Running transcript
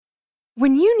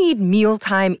When you need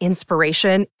mealtime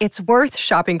inspiration, it's worth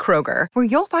shopping Kroger, where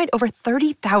you'll find over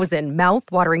 30,000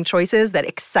 mouth-watering choices that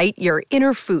excite your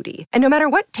inner foodie. And no matter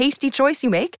what tasty choice you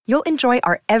make, you'll enjoy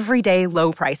our everyday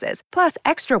low prices, plus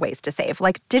extra ways to save,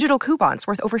 like digital coupons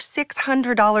worth over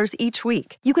 $600 each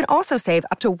week. You can also save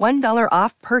up to $1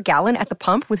 off per gallon at the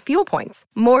pump with fuel points.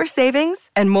 More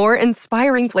savings and more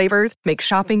inspiring flavors make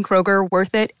shopping Kroger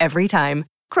worth it every time.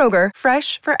 Kroger,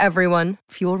 fresh for everyone.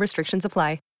 Fuel restrictions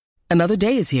apply. Another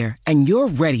day is here, and you're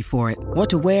ready for it. What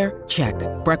to wear? Check.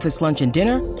 Breakfast, lunch, and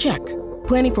dinner? Check.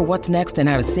 Planning for what's next and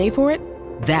how to save for it?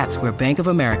 That's where Bank of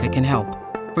America can help.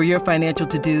 For your financial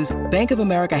to-dos, Bank of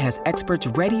America has experts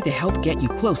ready to help get you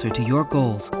closer to your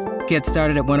goals. Get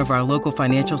started at one of our local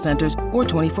financial centers or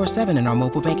 24/7 in our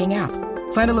mobile banking app.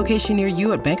 Find a location near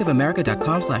you at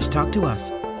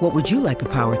bankofamerica.com/talktous. What would you like the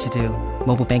power to do?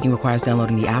 Mobile banking requires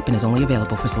downloading the app and is only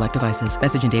available for select devices.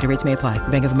 Message and data rates may apply.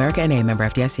 Bank of America N.A., member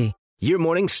FDIC. Your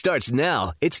morning starts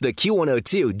now. It's the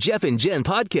Q102 Jeff and Jen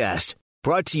podcast,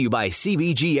 brought to you by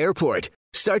CBG Airport.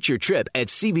 Start your trip at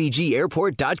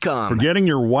CBGAirport.com. Forgetting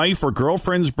your wife or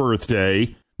girlfriend's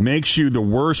birthday makes you the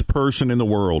worst person in the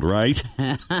world, right?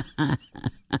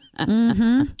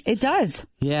 It does.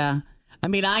 Yeah. I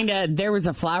mean, I know there was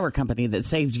a flower company that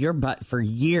saved your butt for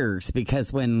years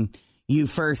because when you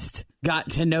first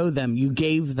got to know them, you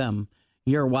gave them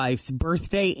your wife's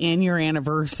birthday and your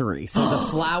anniversary. So the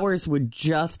flowers would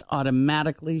just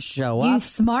automatically show up. You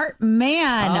smart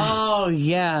man. Oh,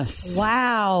 yes.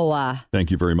 Wow. Thank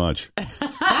you very much.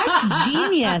 That's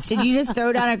genius. Did you just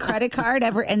throw down a credit card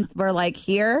and we're like,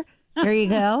 here you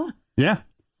go? Yeah.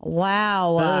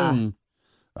 Wow. Boom.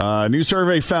 New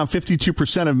survey found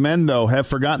 52% of men, though, have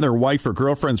forgotten their wife or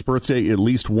girlfriend's birthday at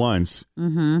least once.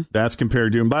 Mm-hmm. That's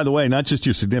compared to, and by the way, not just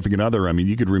your significant other. I mean,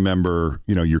 you could remember,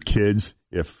 your kids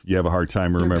if you have a hard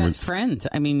time remembering. Your best friend.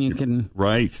 I mean, you can.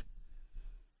 Right.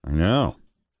 I know.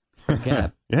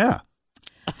 Forget. Yeah.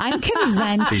 I'm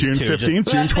convinced. June 15th,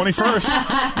 June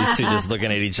 21st. These two just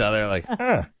looking at each other like,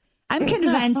 huh. I'm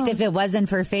convinced if it wasn't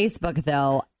for Facebook,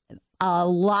 though, a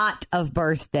lot of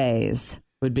birthdays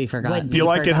would be forgotten. Do you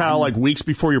like it how, like, weeks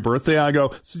before your birthday, I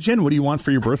go, so Jen, what do you want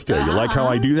for your birthday? You like how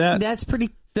I do that? That's pretty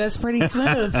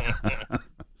smooth.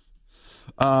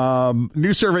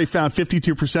 New survey found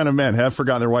 52% of men have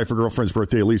forgotten their wife or girlfriend's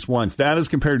birthday at least once. That is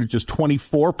compared to just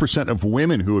 24% of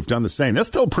women who have done the same. That's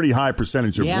still a pretty high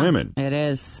percentage of women. It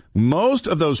is. Most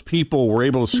of those people were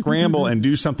able to scramble and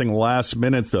do something last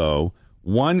minute, though.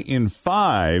 1 in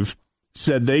 5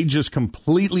 said they just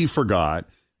completely forgot.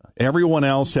 Everyone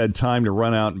else had time to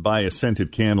run out and buy a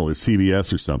scented candle at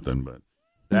CVS or something, but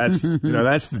that's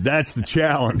that's the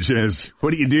challenge. Is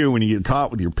what do you do when you get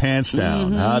caught with your pants down?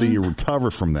 Mm-hmm. How do you recover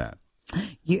from that?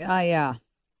 Yeah.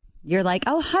 You're like,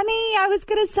 oh, honey, I was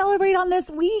going to celebrate on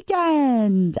this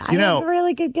weekend. I have a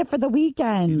really good gift for the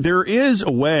weekend. There is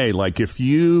a way, like if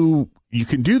you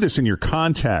can do this in your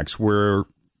contacts, where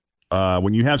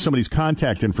when you have somebody's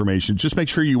contact information, just make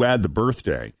sure you add the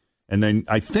birthday. And then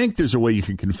I think there's a way you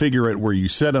can configure it where you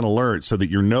set an alert so that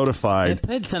you're notified. It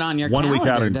puts it on your 1 week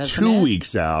out calendar, and 2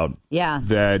 weeks out. Yeah.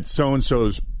 That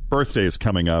so-and-so's birthday is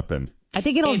coming up. And I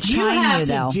think it'll if chime you have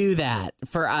though. to do that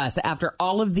for us after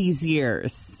all of these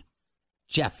years,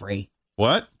 Jeffrey.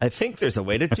 What? I think there's a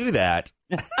way to do that.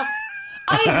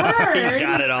 I heard. He's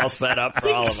got it all set up for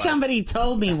all of us. Somebody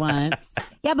told me once.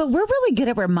 Yeah, but we're really good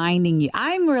at reminding you.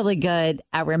 I'm really good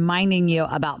at reminding you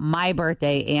about my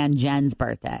birthday and Jen's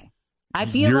birthday. I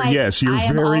feel you're I am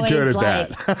very always good at like,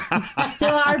 that.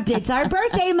 So it's our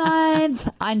birthday month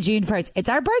on June 1st. It's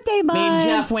our birthday month. I mean,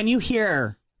 Jeff, when you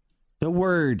hear the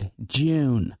word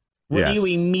June, what do you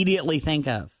immediately think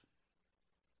of?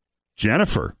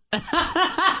 Jennifer.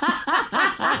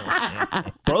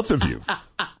 Both of you.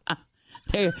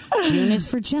 June is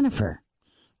for Jennifer.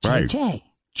 Right. J.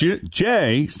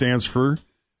 J stands for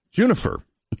Junifer.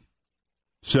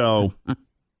 So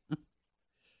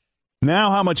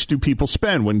now how much do people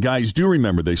spend? When guys do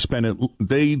remember, they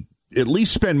at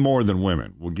least spend more than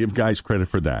women. We'll give guys credit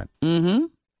for that. Mm-hmm.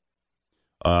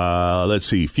 Let's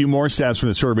see. A few more stats from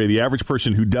the survey. The average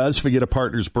person who does forget a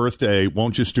partner's birthday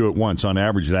won't just do it once. On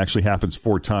average, it actually happens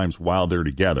 4 times while they're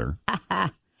together.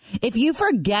 If you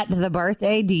forget the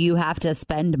birthday, do you have to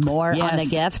spend more on the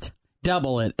gift?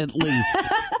 Double it, at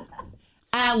least.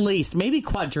 At least. Maybe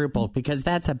quadruple, because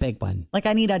that's a big one. Like,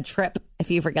 I need a trip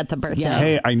if you forget the birthday. Yeah.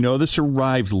 Hey, I know this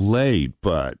arrived late,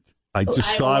 but I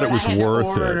just thought it was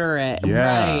worth it. Order it.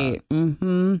 Yeah. Right.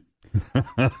 Mm-hmm.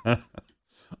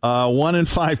 1 in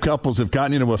 5 couples have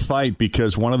gotten into a fight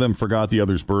because one of them forgot the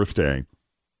other's birthday.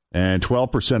 And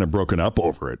 12% have broken up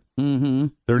over it.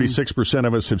 36%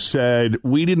 of us have said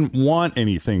we didn't want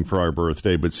anything for our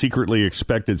birthday, but secretly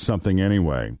expected something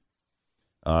anyway.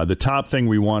 The top thing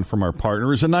we want from our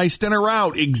partner is a nice dinner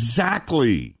out.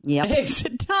 Exactly. Yep. It's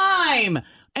time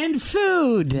and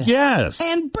food. Yes.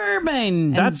 And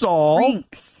bourbon. That's all.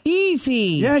 Drinks.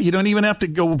 Easy. Yeah, you don't even have to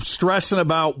go stressing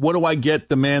about what do I get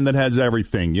the man that has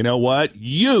everything. You know what?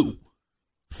 You.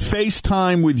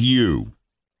 FaceTime with you.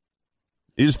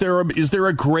 Is there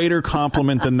a greater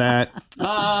compliment than that?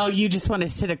 Oh, you just want to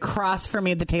sit across from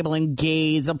me at the table and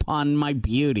gaze upon my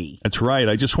beauty. That's right.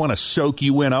 I just want to soak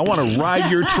you in. I want to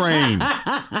ride your train.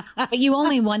 But you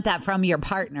only want that from your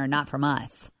partner, not from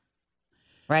us.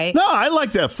 Right? No, I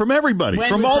like that from everybody.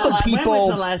 From all the people. When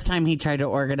was the last time he tried to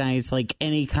organize like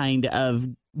any kind of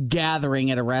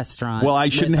gathering at a restaurant? Well, I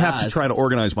shouldn't have to try to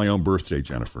organize my own birthday,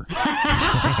 Jennifer.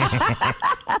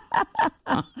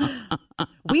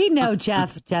 We know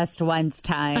Jeff just wants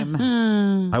time.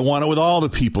 I want it with all the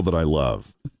people that I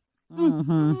love.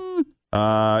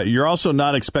 You're also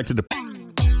not expected to...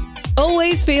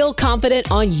 Always feel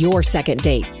confident on your second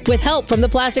date. With help from the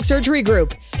Plastic Surgery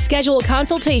Group. Schedule a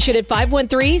consultation at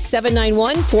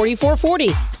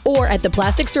 513-791-4440 or at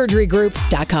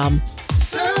theplasticsurgerygroup.com.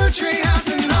 Surgery has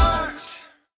an art.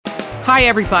 Hi,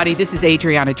 everybody. This is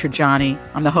Adriana Trajani.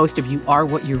 I'm the host of You Are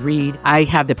What You Read. I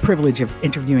have the privilege of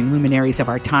interviewing luminaries of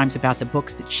our times about the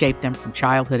books that shaped them from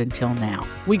childhood until now.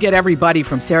 We get everybody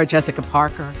from Sarah Jessica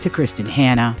Parker to Kristen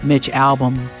Hanna, Mitch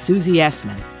Albom, Susie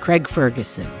Essman, Craig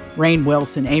Ferguson, Rainn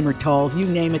Wilson, Amor Tolls, you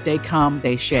name it, they come,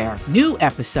 they share. New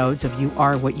episodes of You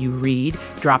Are What You Read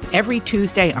drop every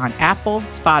Tuesday on Apple,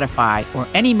 Spotify, or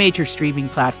any major streaming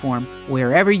platform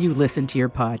wherever you listen to your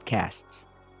podcasts.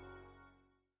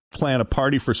 Plan a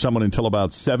party for someone until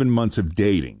about 7 months of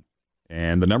dating.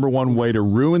 And the number one way to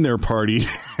ruin their party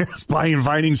is by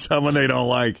inviting someone they don't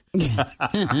like.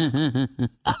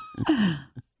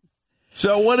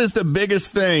 So what is the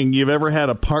biggest thing you've ever had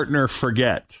a partner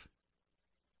forget?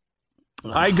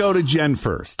 I go to Jen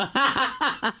first.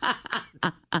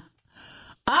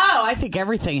 I think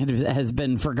everything has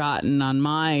been forgotten on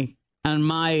my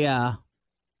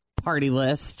party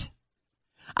list.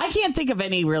 I can't think of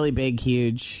any really big,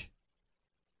 huge.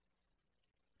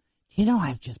 You know,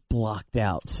 I've just blocked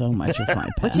out so much of my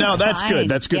past. No, that's fine. good.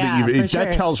 That's good. Yeah,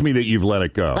 that tells me that you've let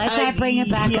it go. Let's not bring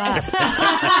it back up.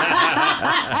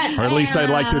 Or at least I'd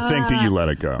like to think that you let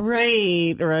it go.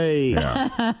 Right.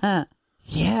 Yeah.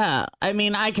 Yeah. I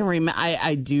mean, I can remember.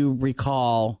 I do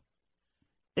recall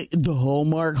the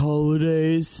Hallmark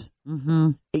holidays. Mm-hmm.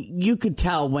 You could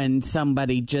tell when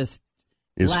somebody just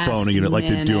is phoning it, like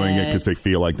they're doing it because they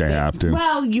feel like they have to.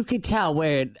 Well, you could tell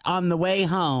where on the way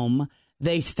home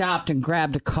they stopped and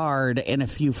grabbed a card and a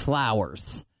few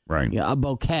flowers. Right. A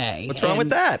bouquet. What's wrong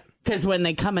with that? Because when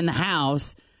they come in the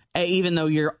house, even though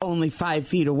you're only 5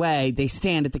 feet away, they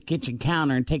stand at the kitchen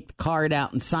counter and take the card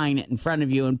out and sign it in front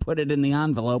of you and put it in the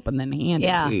envelope and then hand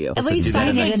it to you. At least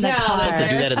sign it in the car. Supposed to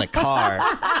do that in the car.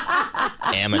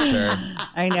 Amateur.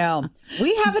 I know.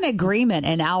 We have an agreement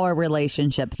in our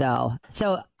relationship, though.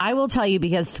 So I will tell you,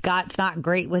 because Scott's not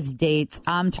great with dates,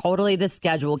 I'm totally the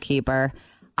schedule keeper.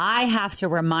 I have to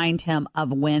remind him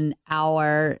of when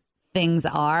our things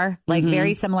are, like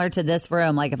very similar to this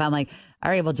room. Like if I'm like,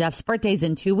 all right, well, Jeff's birthday's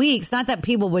in 2 weeks. Not that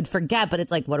people would forget, but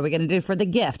it's like, what are we going to do for the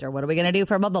gift? Or what are we going to do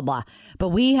for blah, blah, blah. But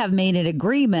we have made an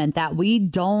agreement that we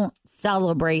don't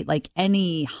celebrate like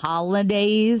any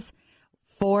holidays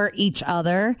for each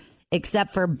other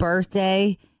except for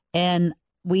birthday. And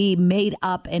we made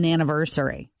up an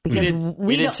anniversary. Because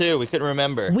we did too. We couldn't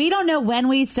remember. We don't know when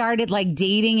we started like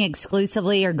dating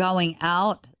exclusively or going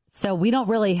out. So we don't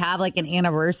really have like an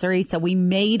anniversary. So we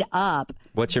made up.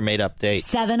 What's your made up date?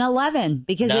 7/11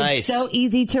 because Nice. it's so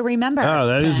easy to remember. Oh,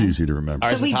 that is easy to remember.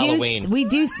 Ours So is Halloween.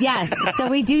 Yes. So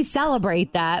we do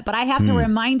celebrate that, but I have to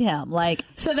remind him like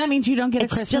So that means you don't get a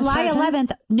it's Christmas July present?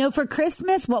 11th. No, for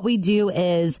Christmas, what we do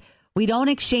is we don't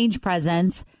exchange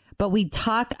presents, but we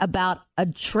talk about a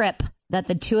trip that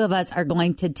the two of us are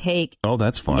going to take Oh,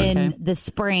 that's fun. in the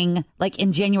spring, like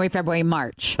in January, February,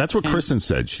 March. That's what Kristen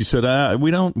said. She said,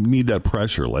 we don't need that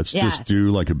pressure. Let's Yes. just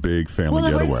do like a big family Well,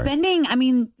 getaway.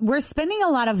 we're spending a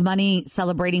lot of money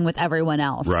celebrating with everyone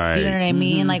else. Right. Do you know what I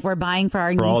mean? Like we're buying for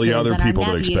our nieces all the other and our people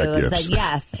that nephews. expect gifts.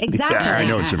 Yes, exactly. Yeah, I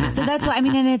know what you mean. So that's why, and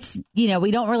it's,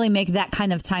 we don't really make that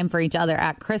kind of time for each other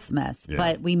at Christmas,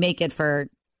 but we make it for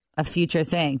a future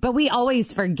thing. But we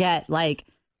always forget like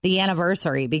the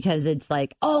anniversary because it's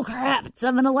like, oh crap, it's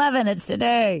 7/11, it's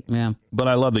today. Yeah. But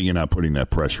I love that you're not putting that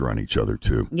pressure on each other,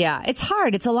 too. Yeah, it's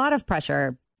hard. It's a lot of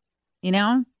pressure,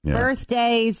 Yeah.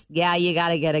 Birthdays, you got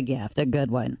to get a gift, a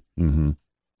good one. Mm-hmm.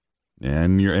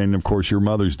 And of course, your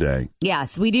Mother's Day.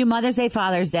 Yes, we do Mother's Day,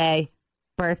 Father's Day,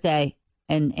 birthday,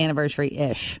 and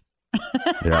anniversary-ish.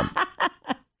 Yeah.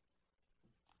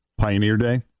 Pioneer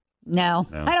Day? No,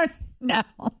 I don't know.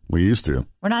 We used to.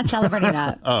 We're not celebrating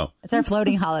that. Oh. It's our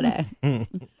floating holiday. All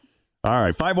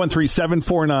right,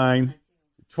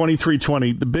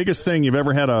 513-749-2320. The biggest thing you've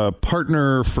ever had a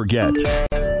partner forget.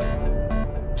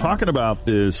 Talking about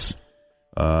this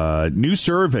new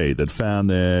survey that found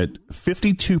that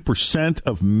 52%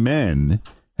 of men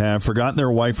have forgotten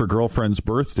their wife or girlfriend's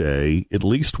birthday at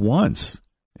least once.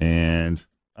 And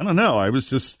I don't know. I was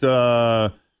just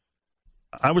I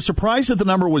was surprised that the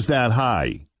number was that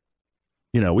high.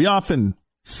 You know, we often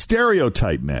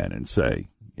stereotype men and say,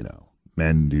 you know,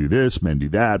 men do this, men do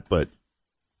that, but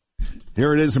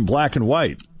here it is in black and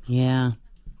white. Yeah. How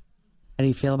do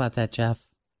you feel about that, Jeff?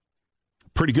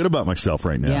 Pretty good about myself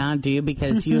right now. Yeah, do you?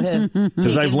 Because you have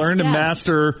because I've learned steps. to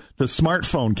master the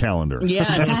smartphone calendar.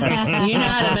 Yes. You know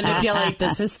how to manipulate the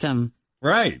system.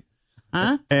 Right.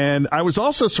 Huh? And I was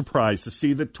also surprised to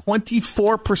see that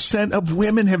 24% of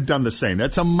women have done the same.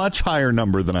 That's a much higher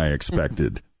number than I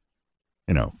expected.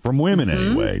 You know, from women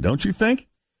anyway, don't you think?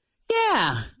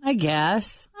 Yeah, I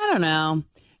guess. I don't know.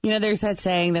 You know, there's that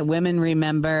saying that women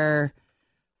remember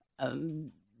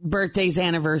birthdays,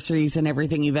 anniversaries, and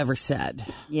everything you've ever said.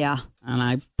 Yeah. And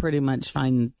I pretty much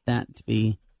find that to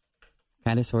be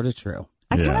kind of sort of true.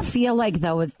 I kind of feel like,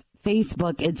 though, with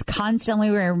Facebook, it's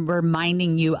constantly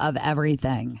reminding you of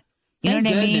everything. You Thank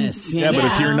know what goodness. I mean? Yeah, but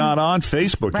if you're not on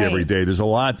Facebook Right. every day, there's a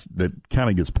lot that kind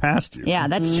of gets past you. Yeah,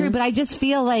 that's true. But I just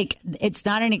feel like it's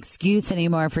not an excuse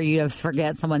anymore for you to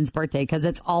forget someone's birthday because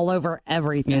it's all over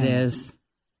everything. It is.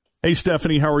 Hey,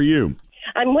 Stephanie, how are you?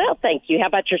 I'm well, thank you. How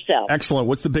about yourself? Excellent.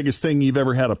 What's the biggest thing you've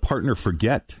ever had a partner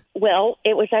forget? Well,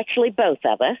 it was actually both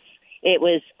of us. It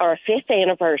was our 5th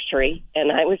anniversary,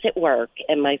 and I was at work,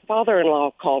 and my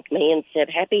father-in-law called me and said,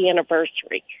 "Happy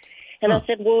anniversary." And I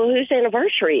said, "Well, whose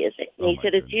anniversary is it?" And he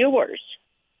said, "It's yours."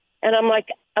 And I'm like,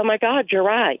 "Oh, my God, you're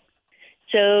right."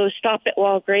 So stopped at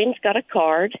Walgreens, got a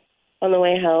card on the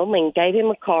way home, and gave him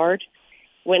a card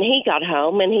when he got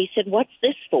home. And he said, "What's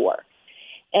this for?"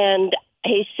 And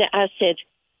I said,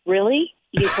 "Really?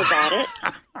 You forgot it?"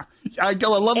 I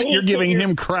love that you're giving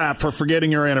him crap for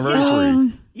forgetting your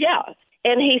anniversary. Yeah,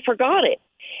 and he forgot it.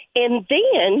 And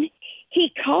then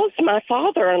he calls my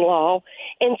father-in-law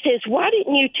and says, "Why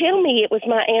didn't you tell me it was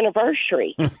my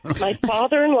anniversary?" My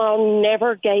father-in-law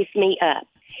never gave me up.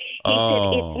 He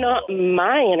said, "It's not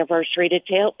my anniversary to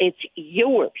tell, it's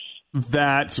yours."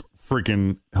 That's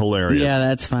freaking hilarious. Yeah,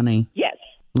 that's funny. Yes.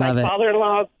 Love my it.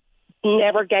 father-in-law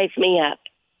never gave me up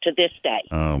to this day.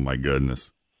 Oh, my goodness.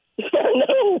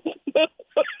 No.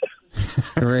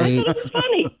 Great. It was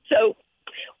funny. So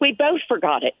we both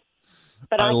forgot it.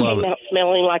 But I love came it. out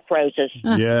smelling like roses.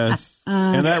 Yes.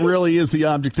 And that really is the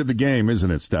object of the game, isn't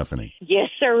it, Stephanie?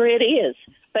 Yes, sir, it is.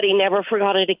 But he never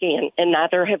forgot it again, and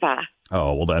neither have I.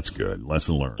 Oh, well, that's good.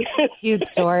 Lesson learned. Cute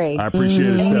story. I appreciate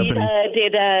it, Stephanie.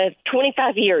 Did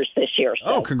 25 years this year. So.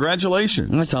 Oh,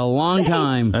 congratulations. That's a long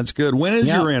time. That's good. When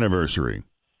is your anniversary?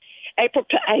 April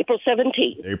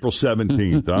 17th. April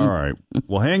 17th. All right.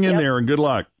 Well, hang in there and good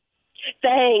luck.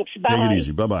 Thanks. Bye. Take it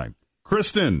easy. Bye-bye.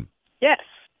 Kristen, Yes.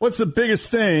 what's the biggest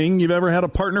thing you've ever had a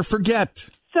partner forget?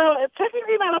 So it's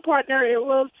technically not a partner. It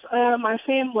was my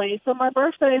family. So my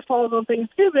birthday falls on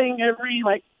Thanksgiving every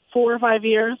 4 or 5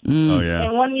 years. Oh, yeah.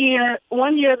 And one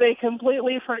year they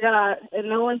completely forgot, and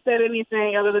no one said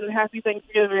anything other than Happy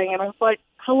Thanksgiving. And I was like,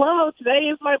 "Hello, today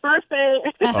is my birthday."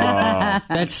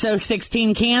 That's so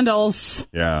 16 candles.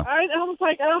 Yeah. I was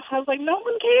like, no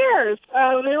one cares.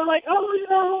 They were like,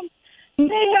 "Oh,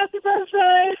 hey, happy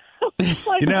birthday."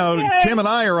 Like, You know, okay. Tim and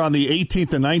I are on the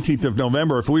 18th and 19th of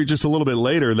November. If we were just a little bit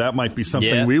later, that might be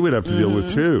something we would have to deal with,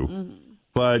 too.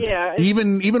 But Yeah.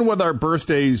 even with our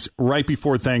birthdays right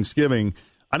before Thanksgiving,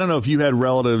 I don't know if you had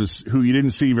relatives who you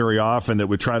didn't see very often that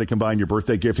would try to combine your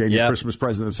birthday gift and your Christmas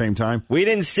present at the same time. We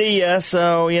didn't see you,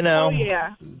 so, you know. Oh,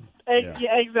 yeah.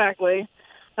 Yeah, exactly.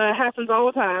 It happens all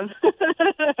the time.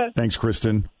 Thanks,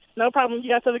 Kristen. No problem. You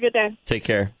guys have a good day. Take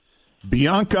care.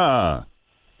 Bianca.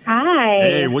 Hi.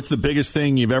 Hey, what's the biggest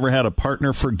thing you've ever had a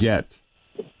partner forget?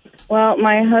 Well,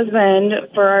 my husband,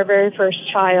 for our very first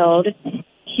child,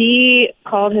 he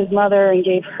called his mother and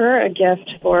gave her a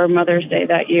gift for Mother's Day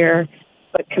that year,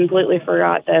 but completely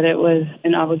forgot that it was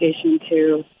an obligation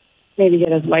to maybe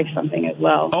get his wife something as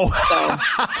well. Oh.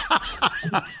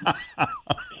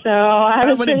 So I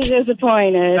was pretty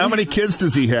disappointed. How many kids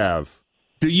does he have?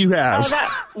 Do you have?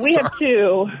 We have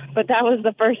 2, but that was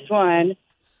the first one.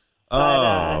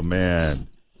 Oh, man.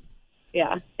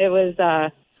 Yeah, it was...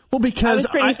 Well, because I was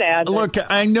pretty sad. Look,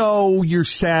 I know you're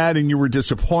sad and you were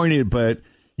disappointed, but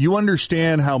you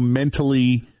understand how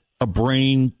mentally a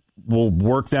brain will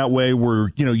work that way where,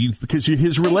 because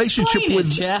his relationship Explain with...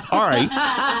 it, Jeff. All right.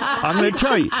 I'm going to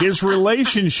tell you. His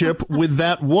relationship with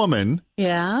that woman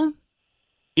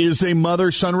is a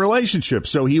mother-son relationship.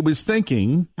 So he was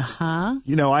thinking,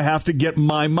 I have to get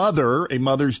my mother a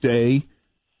Mother's Day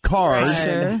card.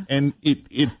 Sure. And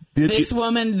this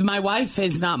woman, my wife,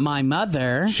 is not my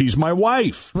mother. She's my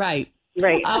wife. Right.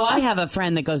 Right. Oh, I have a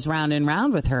friend that goes round and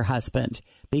round with her husband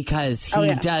because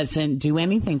he doesn't do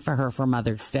anything for her for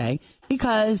Mother's Day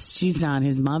because she's not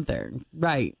his mother.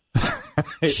 Right.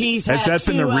 She's Has had that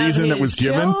been the reason that was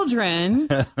given? Children.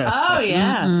 Oh,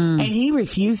 yeah. And he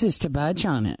refuses to budge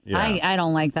on it. Yeah. I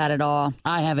don't like that at all.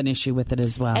 I have an issue with it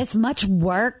as well. It's much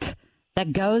work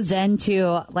that goes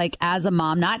into, like, as a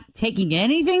mom, not taking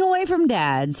anything away from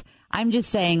dads. I'm just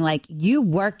saying, like, you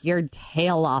work your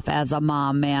tail off as a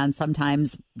mom, man,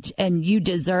 sometimes, and you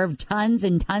deserve tons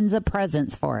and tons of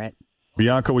presents for it.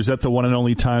 Bianca, was that the one and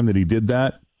only time that he did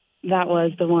that? That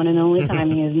was the one and only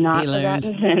time. He has not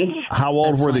forgotten since. How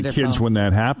old That's were the wonderful. kids when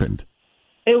that happened?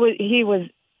 He was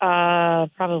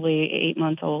probably 8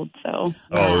 months old. So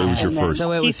it was your And then first.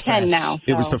 So it was he's 10 fresh. now.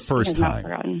 It was so the first he has not time.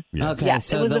 forgotten. Yeah. Okay, Yeah,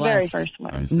 so it was the the very last first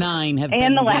one. 9 have been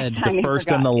And the last good. time. The he first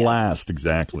forgot, and the yeah. last,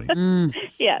 exactly.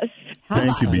 Yes.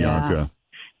 Thank you, Bianca.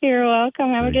 You're welcome.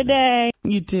 Have a good day.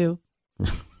 You too.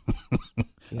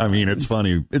 I mean, it's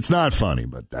funny. It's not funny,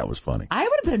 but that was funny. I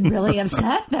would have been really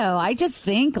upset, though. I just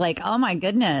think, like, oh, my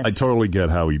goodness. I totally get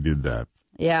how he did that.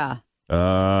 Yeah.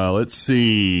 Let's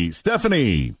see.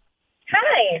 Stephanie.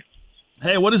 Hi.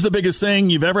 Hey, what is the biggest thing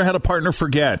you've ever had a partner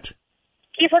forget?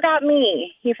 He forgot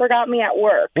me. He forgot me at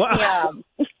work. What? Yeah.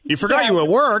 He forgot you at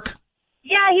work?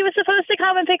 Yeah, he was supposed to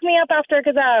come and pick me up after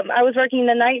because I was working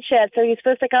the night shift, so he's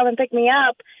supposed to come and pick me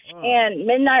up. And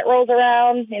midnight rolls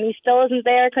around, and he still isn't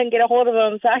there. Couldn't get a hold of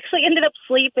him, so I actually ended up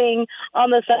sleeping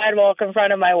on the sidewalk in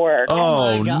front of my work.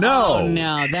 Oh, my God. no. Oh,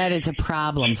 no. That is a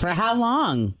problem. For how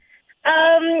long?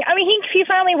 I mean, he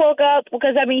finally woke up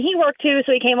because, I mean, he worked too,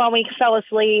 so he came home, he fell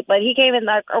asleep, but he came in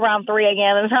like around 3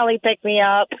 again and finally picked me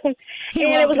up. He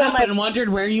and woke it was up on my, and wondered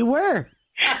where you were.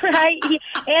 right? And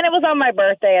it was on my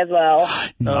birthday as well.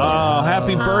 Oh,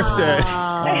 happy birthday.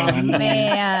 Oh,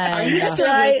 man. Are you still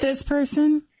Right. with this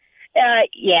person?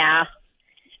 Yeah.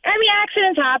 I mean,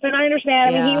 accidents happen. I understand.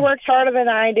 I mean, Yeah. he works harder than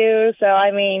I do, so,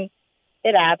 I mean,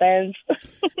 it happens.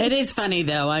 It is funny,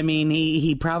 though. I mean,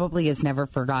 he probably has never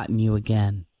forgotten you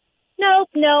again. No.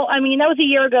 I mean, that was a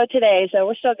year ago today, so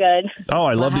we're still good. Oh,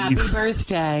 I love Happy that you.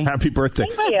 birthday. Happy birthday.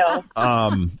 Thank you.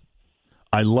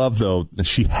 I love, though, that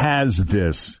she has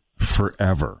this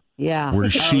forever. Yeah. Where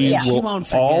she yeah. She will won't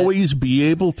forget. always be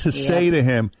able to say to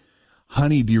him,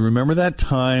 honey, do you remember that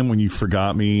time when you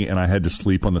forgot me and I had to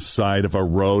sleep on the side of a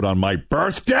road on my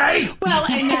birthday? Well,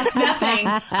 and there's nothing.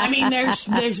 I mean,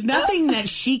 there's nothing that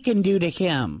she can do to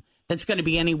him that's going to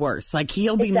be any worse. Like,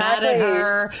 he'll be mad at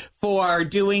her for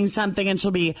doing something, and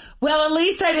she'll be, well, at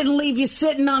least I didn't leave you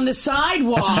sitting on the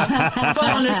sidewalk,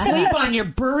 falling asleep on your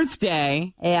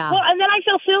birthday. Yeah. Well, and then I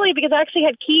feel silly because I actually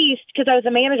had keys because I was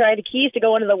a manager. I had keys to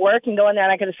go into the work and go in there,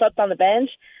 and I could have slept on the bench.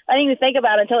 I didn't even think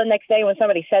about it until the next day when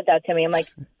somebody said that to me. I'm like,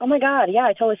 oh my God, yeah,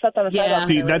 I totally slept on the sidewalk.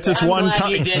 See, that's his I'm one.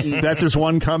 glad you didn't. That's his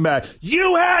one comeback.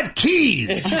 You had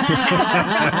keys. Yeah.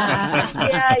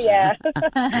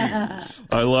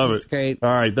 I love That's it. great. All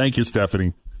right, thank you,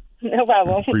 Stephanie. No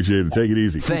problem. Appreciate it. Take it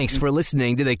easy. Thanks for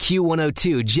listening to the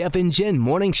Q102 Jeff and Jen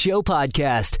Morning Show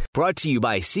podcast, brought to you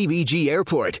by CBG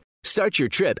Airport. Start your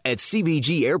trip at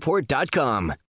CBGAirport.com.